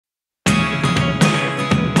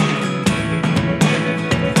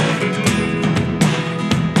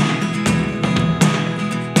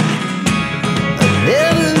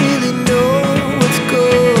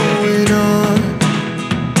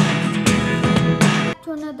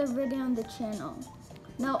to another video on the channel.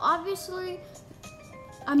 Now obviously,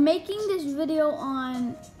 I'm making this video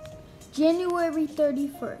on January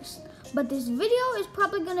 31st, but this video is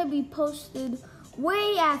probably gonna be posted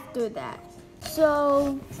way after that.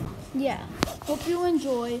 So yeah, hope you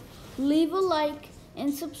enjoy. Leave a like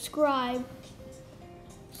and subscribe.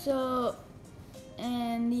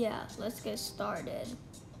 And yeah, let's get started.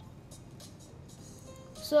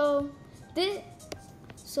 So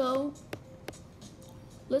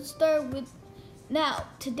let's start with, now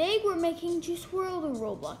today we're making WRLD a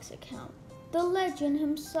Roblox account, the legend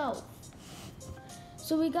himself.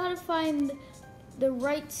 So we gotta find the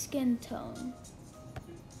right skin tone.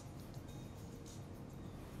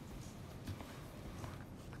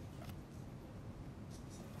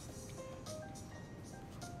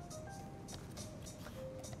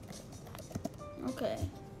 Okay.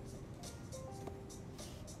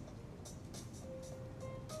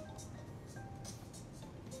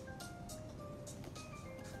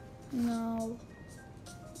 No.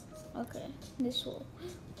 Okay, this will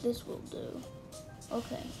do.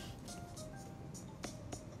 Okay.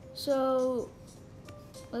 So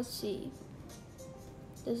let's see.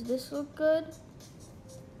 Does this look good?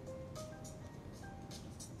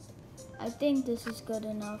 I think this is good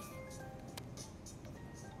enough.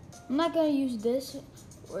 I'm not gonna use this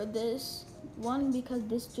or this one because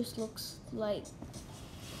this just looks like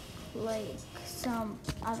some,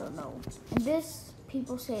 I don't know. And this,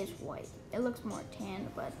 people say it's white. It looks more tan,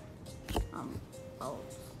 but I'll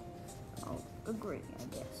agree, I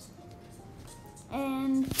guess.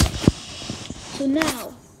 And so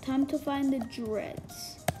now, time to find the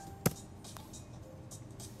dreads.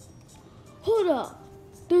 Hold up,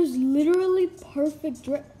 there's literally perfect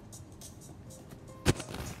dreads.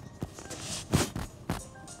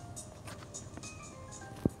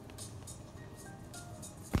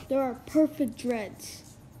 There are perfect dreads.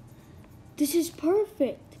 This is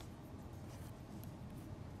perfect.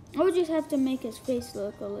 I would just have to make his face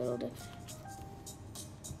look a little different.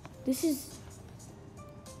 This is...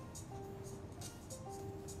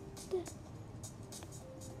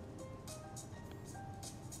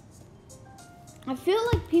 I feel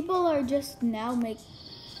like people are just now making...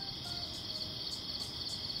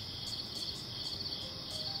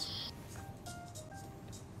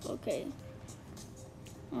 Okay.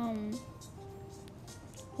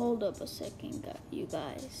 Hold up a second, you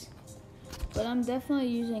guys. But I'm definitely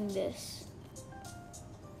using this.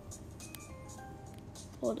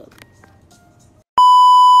 Hold up.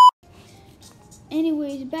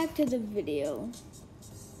 Anyways, back to the video.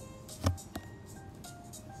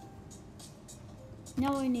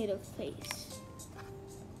 Now I need a face.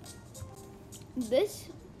 This...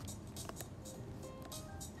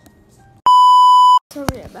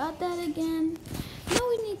 Sorry about that again. Now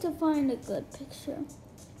we need to find a good picture.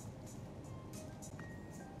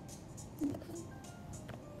 Okay.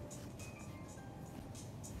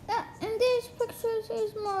 Yeah, in these pictures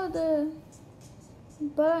is more the...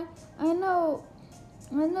 But I know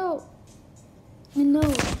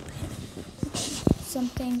some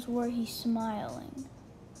things where he's smiling.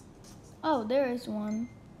 Oh, there is one.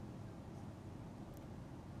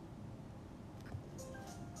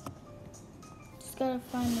 Just gotta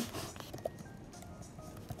find the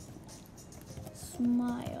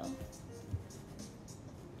smile.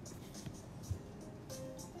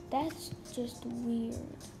 That's just weird.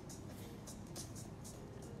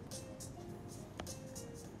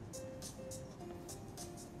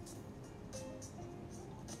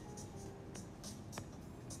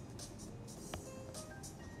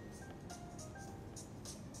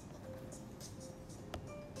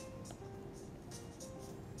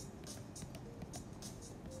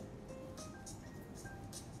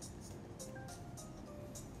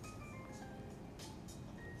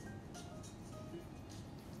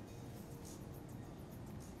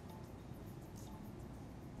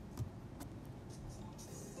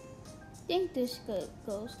 I think this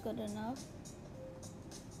goes good enough.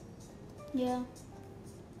 Yeah.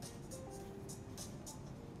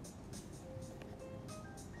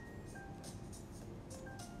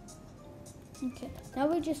 Okay, now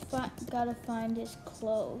we just gotta find his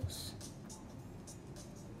clothes.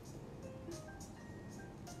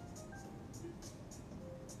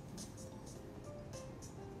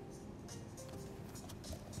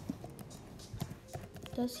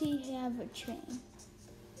 Does he have a chain?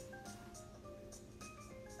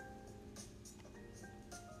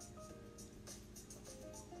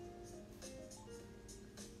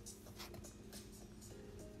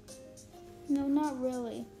 No, not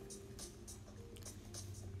really.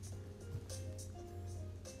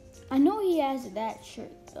 I know he has that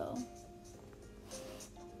shirt though.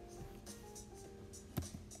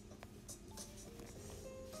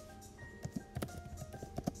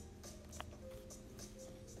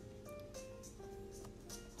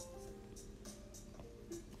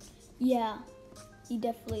 Yeah, he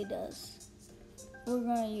definitely does. We're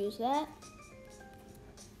gonna use that.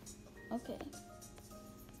 Okay.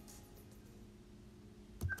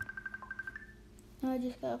 Now I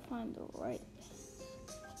just gotta find the right.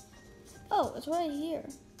 Oh, it's right here.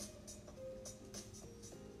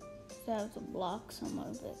 So I have to block some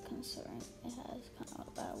of it considering it has kind of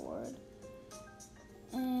a bad word.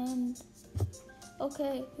 And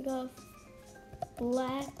okay, we got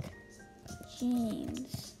black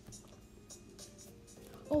jeans.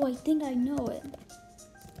 Oh, I think I know it.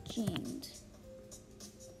 Jeans.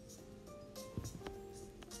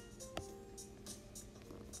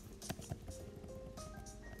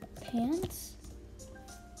 Pants.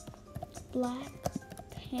 Black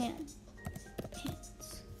pants.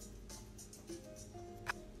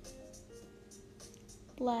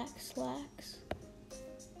 Black slacks.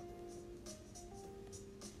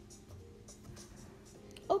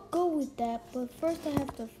 I'll go with that, but first I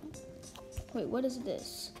have to. Wait, what is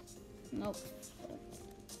this? Nope.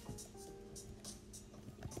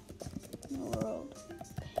 WRLD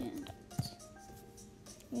pants.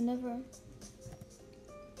 You never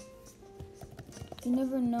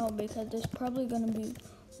know, because there's probably gonna be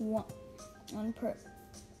one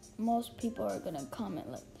most people are gonna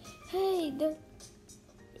comment like, hey, there's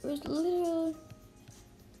literally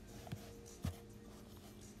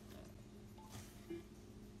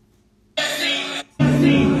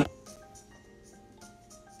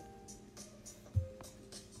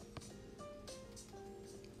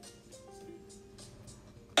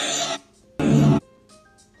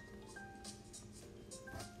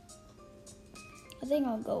I think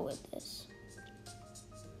I'll go with this.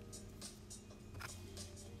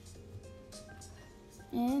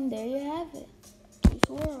 And there you have it. Juice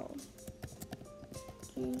WRLD.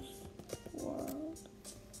 Juice WRLD.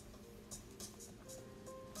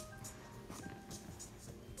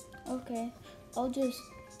 Okay, I'll just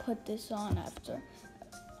put this on after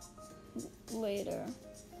later.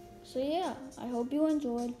 So yeah, I hope you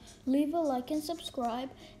enjoyed. Leave a like and subscribe,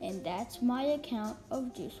 and that's my account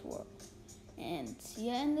of Juice WRLD. And see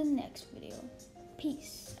ya in the next video.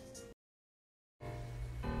 Peace.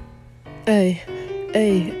 Hey,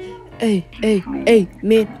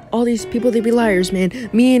 man, all these people, they be liars, man.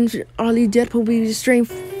 Me and all these Deadpool be straight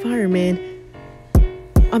fire, man.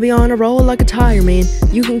 I'll be on a roll like a tire, man.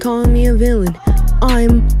 You can call me a villain.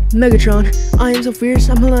 I'm Megatron. I am so fierce,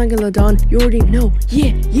 I'm like a Ladon. You already know,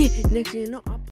 yeah. Next thing you know,